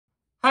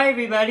Hi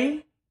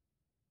everybody!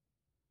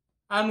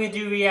 I'm going to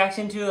do a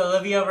reaction to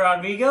Olivia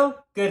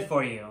Rodrigo, Good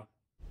For You.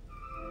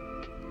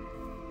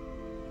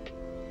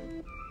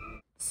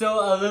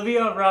 So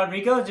Olivia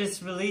Rodrigo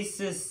just released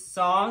this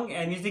song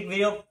and music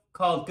video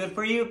called Good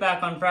For You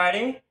back on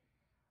Friday.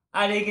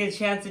 I didn't get a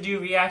chance to do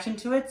a reaction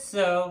to it,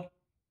 so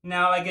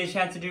now I get a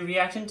chance to do a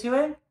reaction to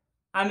it.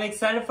 I'm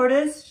excited for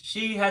this.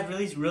 She has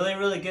released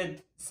really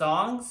good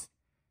songs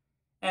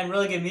and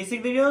really good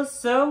music videos,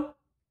 so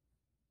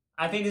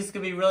I think this is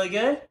going to be really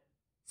good.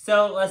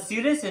 So let's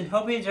do this and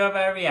hope you enjoy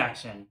my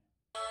reaction.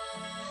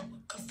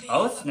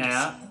 Oh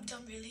snap.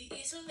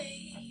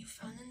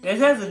 This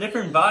has a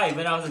different vibe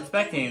than I was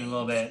expecting a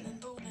little bit.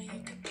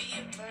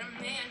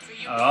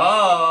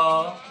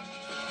 Oh.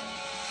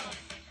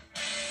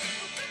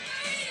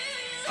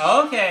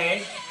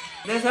 Okay.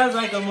 This has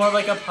like a more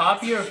like a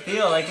poppier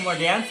feel, like a more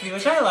dancey,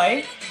 which I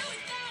like.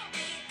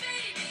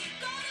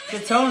 The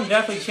tone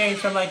definitely changed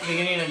from like the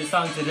beginning of the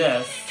song to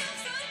this.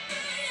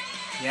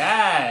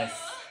 Yes.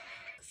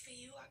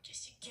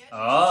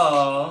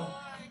 Oh.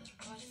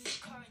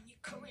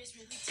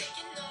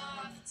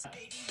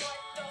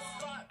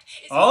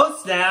 Oh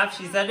snap,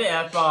 she said the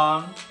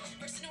F-bomb.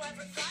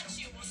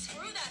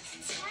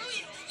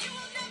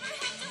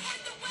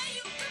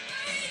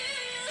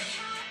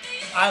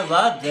 I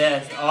love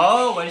this.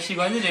 Oh, what is she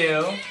going to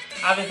do?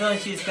 I have a feeling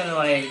she's gonna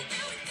like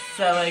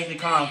set like the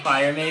car on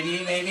fire,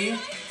 maybe.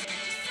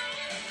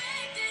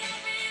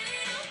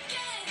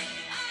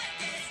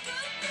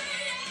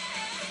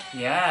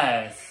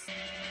 Yes.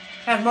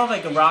 Has more of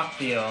like a rock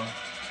feel.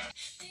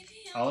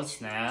 Oh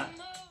snap.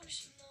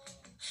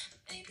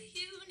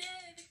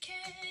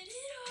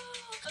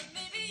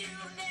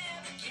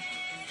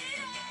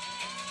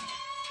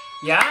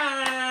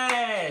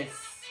 Yes!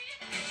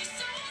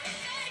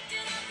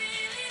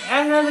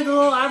 And it has like a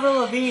little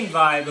Avril Lavigne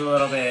vibe a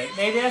little bit.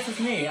 Maybe that's just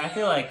me. I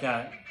feel like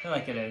that. I feel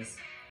like it is.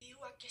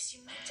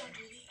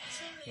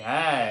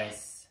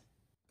 Yes.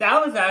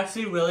 That was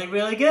actually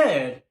really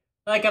good.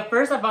 Like at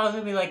first I thought it was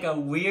going to be like a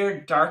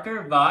weird,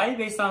 darker vibe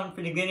based on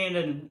the beginning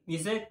of the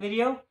music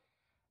video.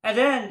 And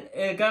then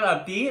it got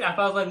a beat. I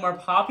thought it was like more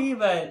poppy,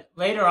 but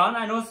later on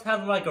I noticed it has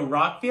more like a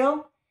rock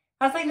feel.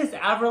 That's like this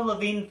Avril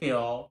Lavigne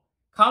feel.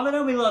 Comment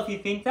down below if you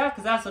think that,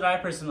 because that's what I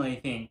personally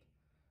think.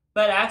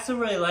 But I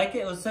actually really like it.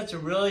 It was such a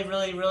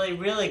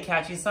really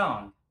catchy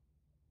song.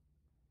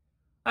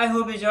 I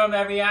hope you enjoyed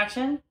my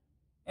reaction.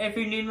 If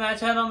you're new to my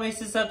channel, make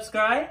sure to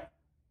subscribe.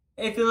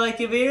 If you like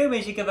the video,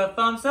 make sure you give it a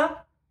thumbs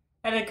up.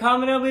 And a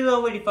comment down below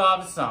what you thought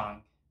of the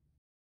song.